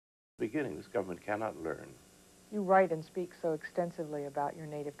beginning, this government cannot learn. You write and speak so extensively about your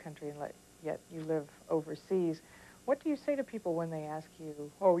native country, and yet you live overseas. What do you say to people when they ask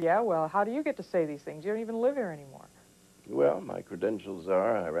you, oh, yeah, well, how do you get to say these things? You don't even live here anymore. Well, my credentials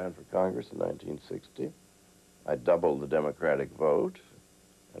are I ran for Congress in 1960. I doubled the Democratic vote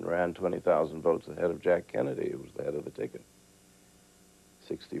and ran 20,000 votes ahead of Jack Kennedy, who was the head of the ticket.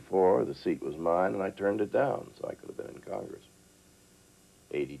 64, the seat was mine, and I turned it down, so I could have been in Congress.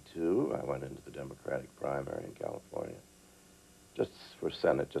 82, I went into the Democratic primary in California, just for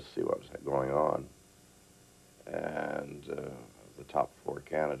Senate, just to see what was going on. And the top 4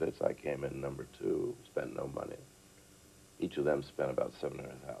 candidates, I came in number 2, spent no money. Each of them spent about $700,000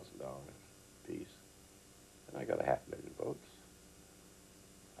 apiece, and I got 500,000 votes.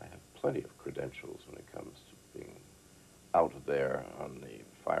 I have plenty of credentials when it comes to being out there on the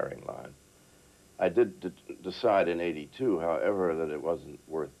firing line. I did decide in 82, however, that it wasn't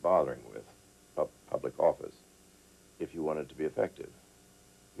worth bothering with public office if you wanted to be effective.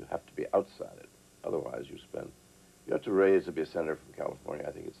 You have to be outside it. Otherwise, you have to raise to be a senator from California,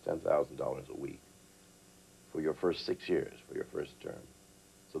 I think it's $10,000 a week for your first 6 years, for your first term,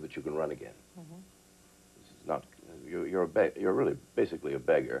 so that you can run again. Mm-hmm. This is not, you're really basically a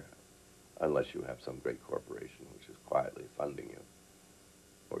beggar unless you have some great corporation which is quietly funding you,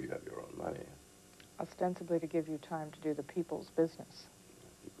 or you have your own money. Ostensibly to give you time to do the people's business.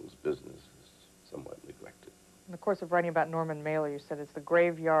 People's business is somewhat neglected. In the course of writing about Norman Mailer, you said it's the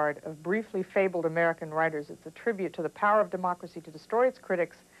graveyard of briefly fabled American writers. It's a tribute to the power of democracy to destroy its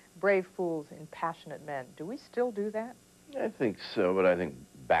critics, brave fools, and passionate men. Do we still do that? I think so, but I think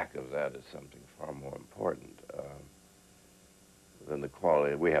back of that is something far more important than the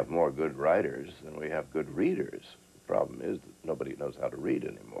quality. We have more good writers than we have good readers. The problem is that nobody knows how to read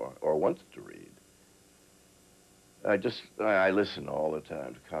anymore, or wants to read. I listen all the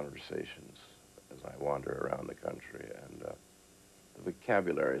time to conversations as I wander around the country, and the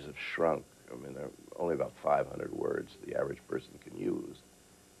vocabularies have shrunk. I mean, there are only about 500 words the average person can use.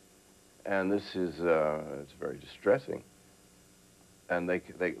 And this is, it's very distressing. And they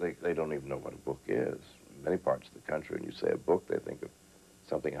don't even know what a book is. In many parts of the country, when you say a book, they think of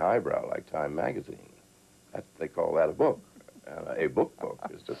something highbrow, like Time magazine. They call that a book. And a book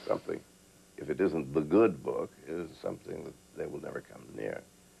is just something, if it isn't the good book, is something that they will never come near.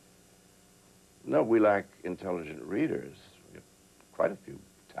 No, we lack intelligent readers. We have quite a few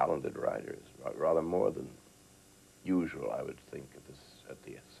talented writers, rather more than usual, I would think, at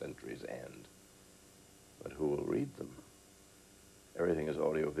the century's end. But who will read them? Everything is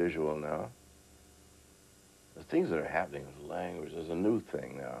audiovisual now. The things that are happening with language, there's a new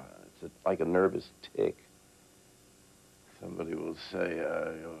thing now. It's like a nervous tick. Somebody will say,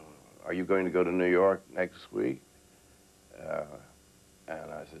 are you going to go to New York next week?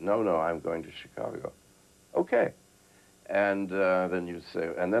 And I said, no, I'm going to Chicago. Okay. And then you say,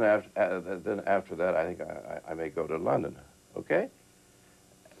 and then after that, I think I may go to London. Okay?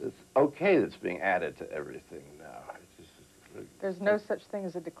 It's okay that's being added to everything now. There's no such thing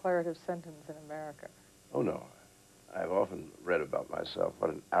as a declarative sentence in America. Oh, no. I've often read about myself, what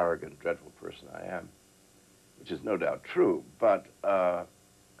an arrogant, dreadful person I am, which is no doubt true, but I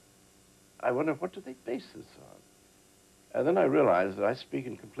wonder, what do they base this on? And then I realized that I speak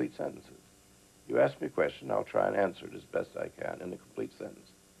in complete sentences. You ask me a question, I'll try and answer it as best I can in a complete sentence.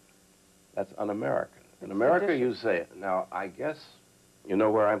 That's un-American. In America, you say, now, I guess you know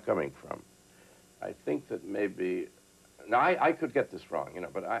where I'm coming from. I think that maybe, now, I could get this wrong, you know,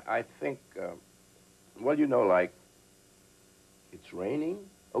 but I think, well, you know, like, it's raining,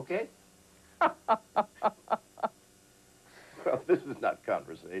 okay? Well, this is not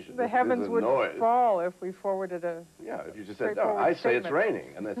conversation. The heavens would noise. fall if we forwarded a Yeah, if you just said, no, I say it's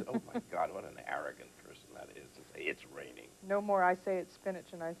raining. And they say, oh, my God, what an arrogant person that is to say it's raining. No more I say it's spinach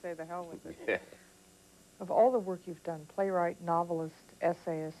and I say the hell with it. Yeah. Of all the work you've done, playwright, novelist,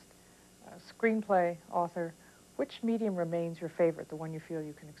 essayist, screenplay author, which medium remains your favorite, the one you feel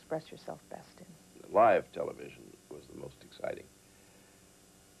you can express yourself best in? Live television was the most exciting.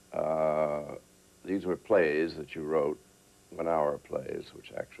 These were plays that you wrote, 1-hour plays,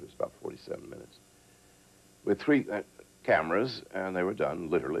 which actually is about 47 minutes, with 3 cameras, and they were done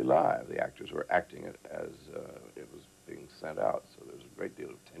literally live. The actors were acting it as it was being sent out, so there was a great deal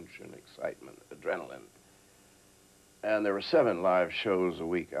of tension, excitement, adrenaline. And there were 7 live shows a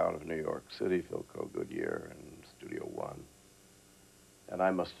week out of New York City, Philco, Goodyear, and Studio One. And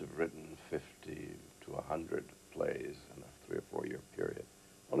I must have written 50 to 100 plays in a 3 or 4 year period.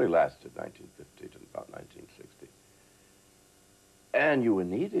 Only lasted 1950 to about 1960. And you were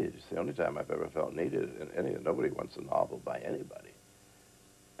needed. It's the only time I've ever felt needed in any. Nobody wants a novel by anybody.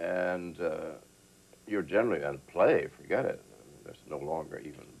 And you're generally on play, forget it. I mean, there's no longer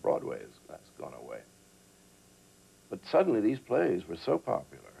even Broadway, that's gone away. But suddenly these plays were so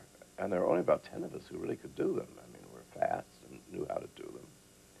popular, and there were only about 10 of us who really could do them. I mean, we're fast and knew how to do them.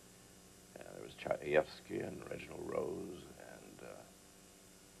 And there was Tchaikovsky and Reginald Rose, and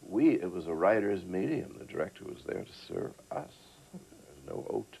it was a writer's medium. The director was there to serve us. There's no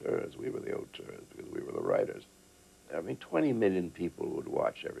auteurs. We were the auteurs because we were the writers. I mean, 20 million people would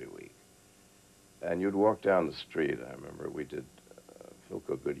watch every week. And you'd walk down the street. I remember we did,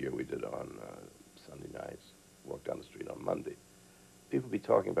 Philco Goodyear we did on Sunday nights. Walk down the street on Monday. People would be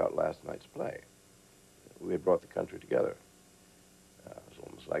talking about last night's play. We had brought the country together. It was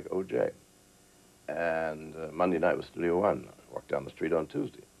almost like O.J. And Monday night was Studio One. I walked down the street on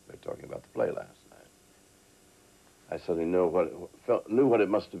Tuesday. They were talking about the play last night. I suddenly knew what it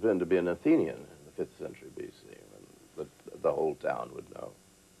must have been to be an Athenian in the 5th century B.C. And the whole town would know.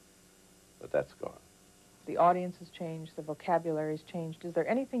 But that's gone. The audience has changed, the vocabulary has changed. Is there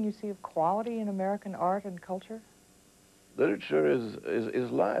anything you see of quality in American art and culture? Literature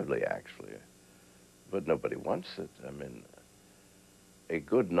is lively, actually, but nobody wants it. I mean, a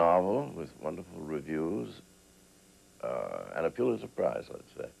good novel with wonderful reviews and a Pulitzer Prize,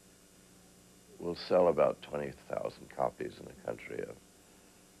 let's say, will sell about 20,000 copies in a country of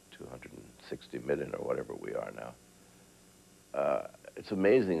 260 million or whatever we are now. It's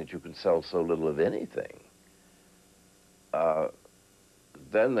amazing that you can sell so little of anything.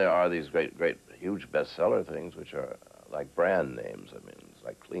 Then there are these great, huge bestseller things, which are like brand names. I mean, it's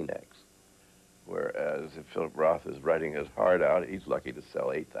like Kleenex. Whereas if Philip Roth is writing his heart out, he's lucky to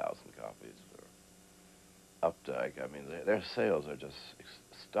sell 8,000 copies. Or Updike, I mean, their sales are just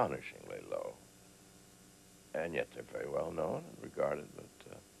astonishingly low. And yet they're very well known and regarded, but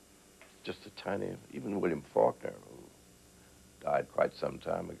just a tiny, even William Faulkner, who died quite some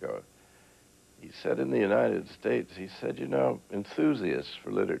time ago, he said in the United States, he said, you know, enthusiasts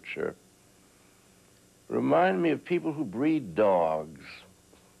for literature remind me of people who breed dogs.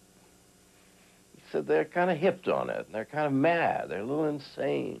 He said they're kind of hipped on it, and they're kind of mad. They're a little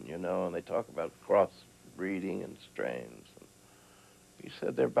insane, you know, and they talk about cross-breeding and strains. And he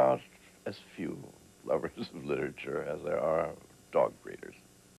said there are about as few lovers of literature as there are dog breeders.